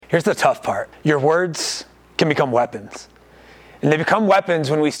Here's the tough part. Your words can become weapons. And they become weapons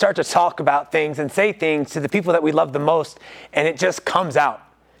when we start to talk about things and say things to the people that we love the most, and it just comes out.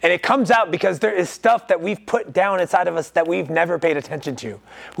 And it comes out because there is stuff that we've put down inside of us that we've never paid attention to.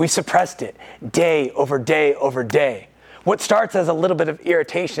 We've suppressed it day over day over day. What starts as a little bit of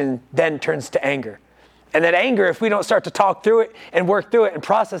irritation then turns to anger. And that anger, if we don't start to talk through it and work through it and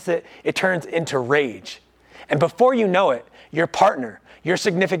process it, it turns into rage. And before you know it, your partner, your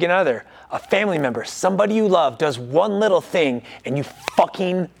significant other, a family member, somebody you love does one little thing and you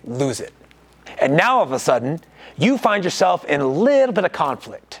fucking lose it. And now all of a sudden, you find yourself in a little bit of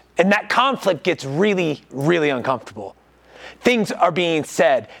conflict. And that conflict gets really, really uncomfortable. Things are being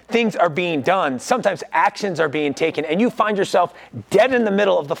said, things are being done, sometimes actions are being taken, and you find yourself dead in the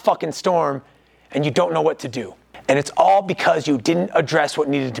middle of the fucking storm and you don't know what to do. And it's all because you didn't address what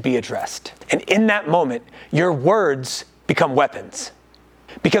needed to be addressed. And in that moment, your words become weapons.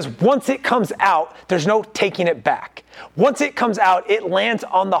 Because once it comes out, there's no taking it back. Once it comes out, it lands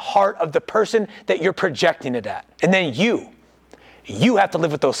on the heart of the person that you're projecting it at. And then you have to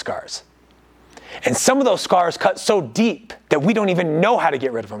live with those scars. And some of those scars cut so deep that we don't even know how to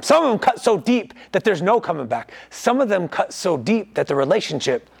get rid of them. Some of them cut so deep that there's no coming back. Some of them cut so deep that the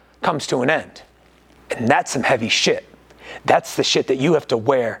relationship comes to an end. And that's some heavy shit. That's the shit that you have to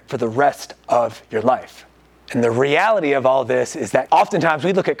wear for the rest of your life. And the reality of all this is that oftentimes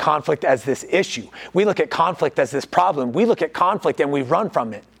we look at conflict as this issue. We look at conflict as this problem. We look at conflict and we run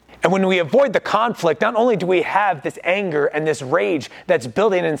from it. And when we avoid the conflict, not only do we have this anger and this rage that's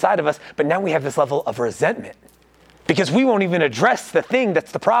building inside of us, but now we have this level of resentment because we won't even address the thing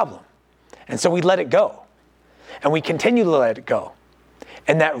that's the problem. And so we let it go. And we continue to let it go.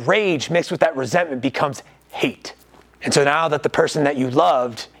 And that rage mixed with that resentment becomes hate. And so now that the person that you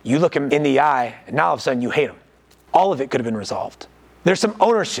loved, you look him in the eye, and now all of a sudden you hate him. All of it could have been resolved. There's some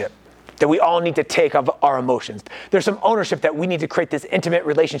ownership that we all need to take of our emotions. There's some ownership that we need to create these intimate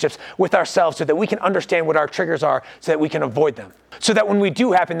relationships with ourselves so that we can understand what our triggers are so that we can avoid them. So that when we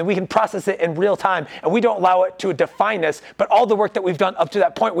do happen, that we can process it in real time and we don't allow it to define us, but all the work that we've done up to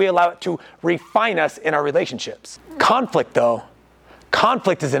that point, we allow it to refine us in our relationships. Conflict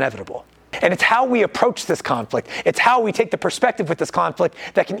is inevitable. And it's how we approach this conflict. It's how we take the perspective with this conflict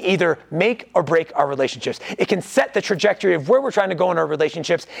that can either make or break our relationships. It can set the trajectory of where we're trying to go in our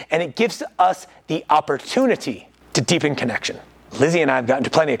relationships, and it gives us the opportunity to deepen connection. Lizzie and I have gotten to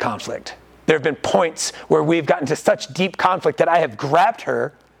plenty of conflict. There have been points where we've gotten to such deep conflict that I have grabbed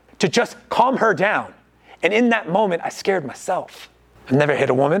her to just calm her down. And in that moment, I scared myself. I've never hit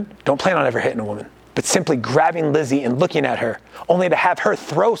a woman, don't plan on ever hitting a woman. But simply grabbing Lizzie and looking at her, only to have her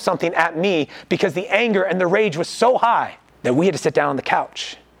throw something at me because the anger and the rage was so high that we had to sit down on the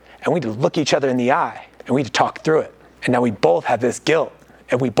couch and we had to look each other in the eye and we had to talk through it. And now we both have this guilt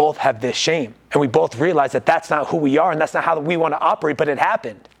and we both have this shame and we both realize that that's not who we are and that's not how we want to operate, but it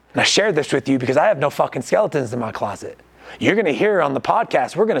happened. And I shared this with you because I have no fucking skeletons in my closet. You're going to hear on the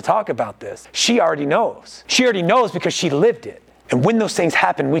podcast, we're going to talk about this. She already knows. She already knows because she lived it. And when those things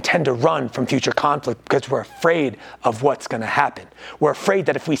happen, we tend to run from future conflict because we're afraid of what's going to happen. We're afraid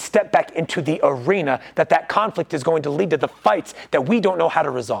that if we step back into the arena, that conflict is going to lead to the fights that we don't know how to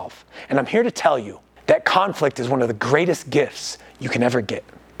resolve. And I'm here to tell you that conflict is one of the greatest gifts you can ever get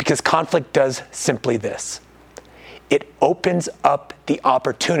because conflict does simply this. It opens up the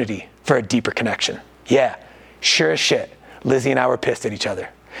opportunity for a deeper connection. Yeah, sure as shit, Lizzie and I were pissed at each other.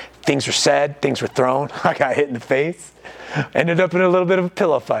 Things were said, things were thrown. I got hit in the face. Ended up in a little bit of a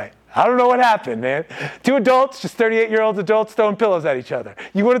pillow fight. I don't know what happened, man. Two adults, just 38-year-old adults throwing pillows at each other.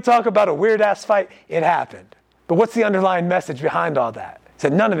 You want to talk about a weird-ass fight? It happened. But what's the underlying message behind all that? It's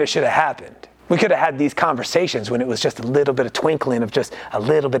that none of it should have happened. We could have had these conversations when it was just a little bit of twinkling of just a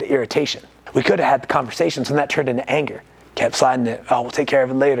little bit of irritation. We could have had the conversations when that turned into anger. Kept sliding it. Oh, we'll take care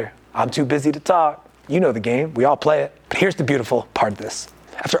of it later. I'm too busy to talk. You know the game. We all play it. But here's the beautiful part of this.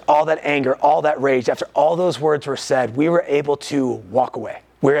 After all that anger, all that rage, after all those words were said, we were able to walk away.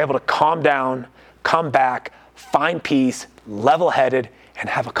 We were able to calm down, come back, find peace, level-headed, and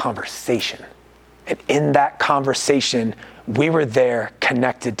have a conversation. And in that conversation, we were there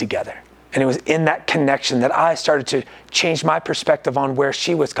connected together. And it was in that connection that I started to change my perspective on where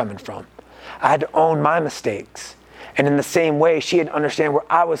she was coming from. I had to own my mistakes. And in the same way, she had to understand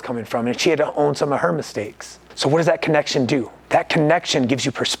where I was coming from, and she had to own some of her mistakes. So what does that connection do? That connection gives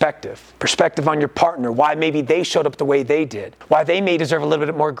you perspective. Perspective on your partner, why maybe they showed up the way they did, why they may deserve a little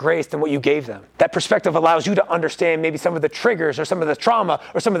bit more grace than what you gave them. That perspective allows you to understand maybe some of the triggers or some of the trauma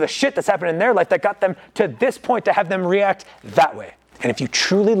or some of the shit that's happened in their life that got them to this point to have them react that way. And if you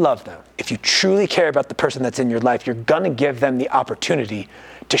truly love them, if you truly care about the person that's in your life, you're gonna give them the opportunity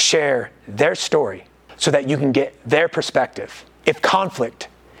to share their story so that you can get their perspective. If conflict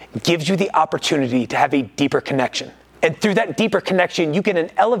gives you the opportunity to have a deeper connection, and through that deeper connection, you get an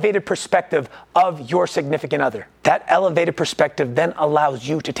elevated perspective of your significant other. That elevated perspective then allows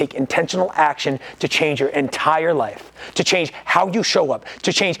you to take intentional action to change your entire life, to change how you show up,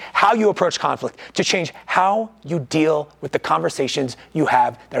 to change how you approach conflict, to change how you deal with the conversations you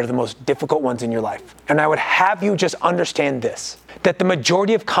have that are the most difficult ones in your life. And I would have you just understand this, that the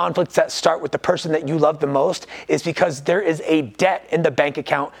majority of conflicts that start with the person that you love the most is because there is a debt in the bank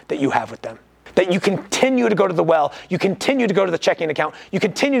account that you have with them. That you continue to go to the well, you continue to go to the checking account, you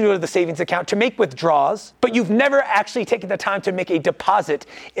continue to go to the savings account to make withdrawals, but you've never actually taken the time to make a deposit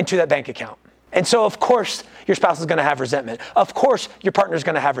into that bank account. And so, of course, your spouse is going to have resentment. Of course, your partner is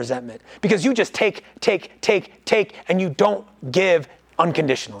going to have resentment because you just take, and you don't give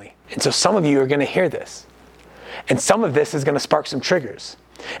unconditionally. And so some of you are going to hear this. And some of this is going to spark some triggers.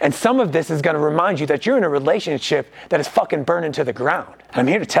 And some of this is going to remind you that you're in a relationship that is fucking burning to the ground. And I'm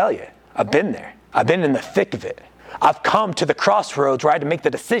here to tell you, I've been there. I've been in the thick of it. I've come to the crossroads where I had to make the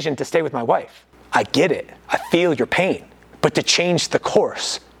decision to stay with my wife. I get it. I feel your pain. But to change the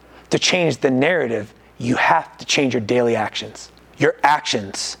course, to change the narrative, you have to change your daily actions. Your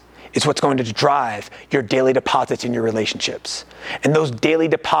actions is what's going to drive your daily deposits in your relationships. And those daily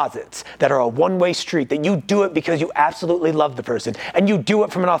deposits that are a one-way street, that you do it because you absolutely love the person, and you do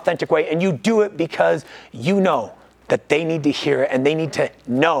it from an authentic way, and you do it because you know that they need to hear it and they need to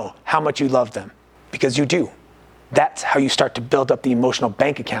know how much you love them, because you do. That's how you start to build up the emotional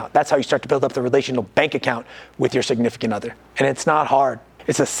bank account. That's how you start to build up the relational bank account with your significant other. And it's not hard.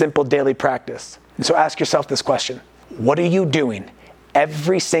 It's a simple daily practice. And so ask yourself this question. What are you doing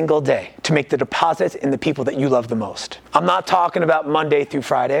every single day to make the deposits in the people that you love the most? I'm not talking about Monday through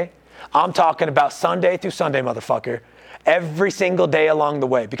Friday. I'm talking about Sunday through Sunday, motherfucker. Every single day along the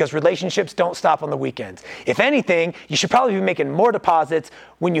way, because relationships don't stop on the weekends. If anything, you should probably be making more deposits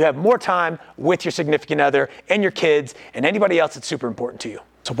when you have more time with your significant other and your kids and anybody else that's super important to you.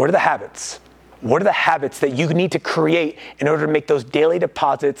 So what are the habits? What are the habits that you need to create in order to make those daily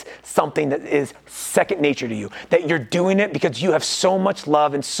deposits something that is second nature to you? That you're doing it because you have so much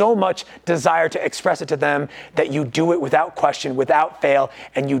love and so much desire to express it to them that you do it without question, without fail,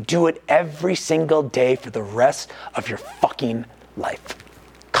 and you do it every single day for the rest of your fucking life.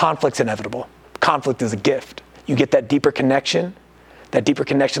 Conflict's inevitable. Conflict is a gift. You get that deeper connection. That deeper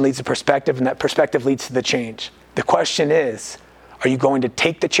connection leads to perspective, and that perspective leads to the change. The question is, are you going to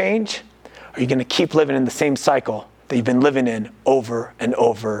take the change? Are you going to keep living in the same cycle that you've been living in over and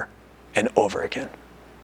over and over again?